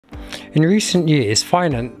In recent years,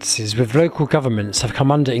 finances with local governments have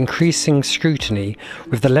come under increasing scrutiny,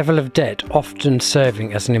 with the level of debt often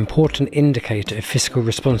serving as an important indicator of fiscal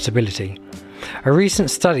responsibility. A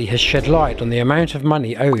recent study has shed light on the amount of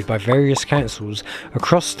money owed by various councils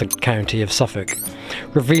across the county of Suffolk,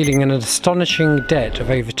 revealing an astonishing debt of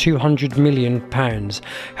over £200 million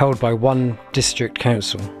held by one district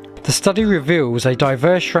council. The study reveals a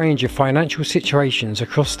diverse range of financial situations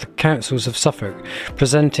across the councils of Suffolk,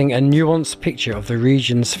 presenting a nuanced picture of the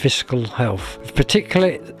region's fiscal health. Of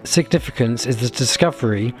particular significance is the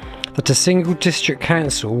discovery that a single district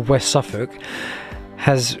council, West Suffolk,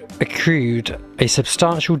 has accrued a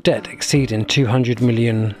substantial debt exceeding £200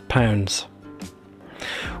 million,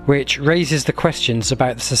 which raises the questions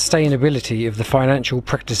about the sustainability of the financial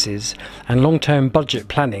practices and long-term budget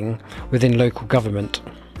planning within local government.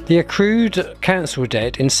 The accrued council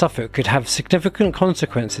debt in Suffolk could have significant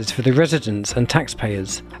consequences for the residents and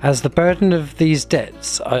taxpayers. As the burden of these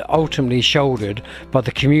debts are ultimately shouldered by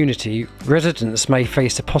the community, residents may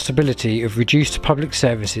face the possibility of reduced public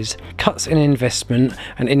services, cuts in investment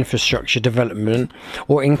and infrastructure development,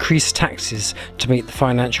 or increased taxes to meet the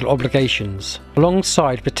financial obligations.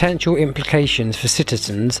 Alongside potential implications for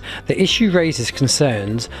citizens, the issue raises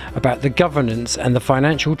concerns about the governance and the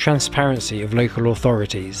financial transparency of local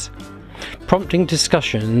authorities, prompting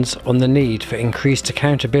discussions on the need for increased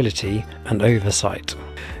accountability and oversight.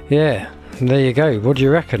 Yeah, there you go. What do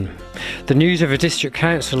you reckon? The news of a district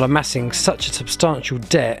council amassing such a substantial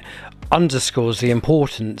debt underscores the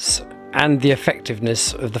importance and the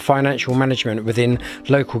effectiveness of the financial management within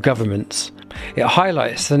local governments. It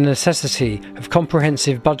highlights the necessity of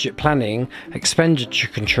comprehensive budget planning, expenditure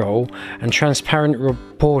control, and transparent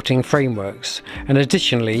reporting frameworks. And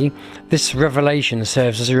additionally, this revelation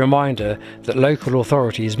serves as a reminder that local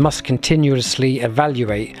authorities must continuously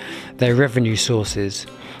evaluate their revenue sources,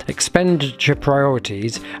 expenditure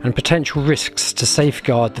priorities, and potential risks to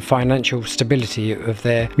safeguard the financial stability of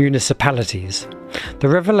their municipalities. The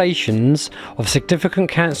revelations of significant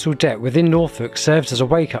council debt within Norfolk serves as a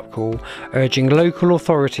wake-up call, urging local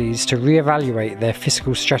authorities to re-evaluate their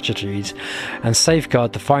fiscal strategies and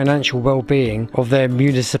safeguard the financial well-being of their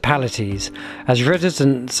municipalities. As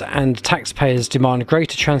residents and taxpayers demand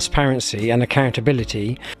greater transparency and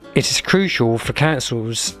accountability, it is crucial for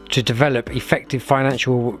councils to develop effective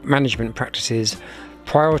financial management practices,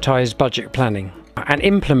 prioritise budget planning, and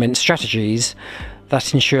implement strategies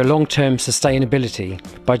that ensure long-term sustainability.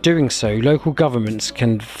 By doing so, local governments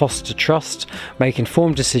can foster trust, make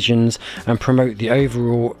informed decisions, and promote the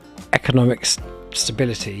overall economic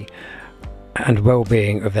stability and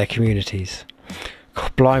well-being of their communities.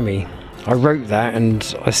 God, blimey, I wrote that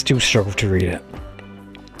and I still struggle to read it.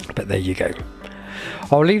 But there you go.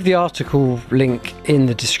 I'll leave the article link in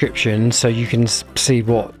the description so you can see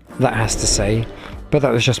what that has to say, but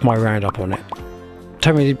that was just my roundup on it.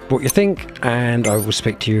 Tell me what you think, and I will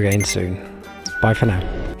speak to you again soon. Bye for now.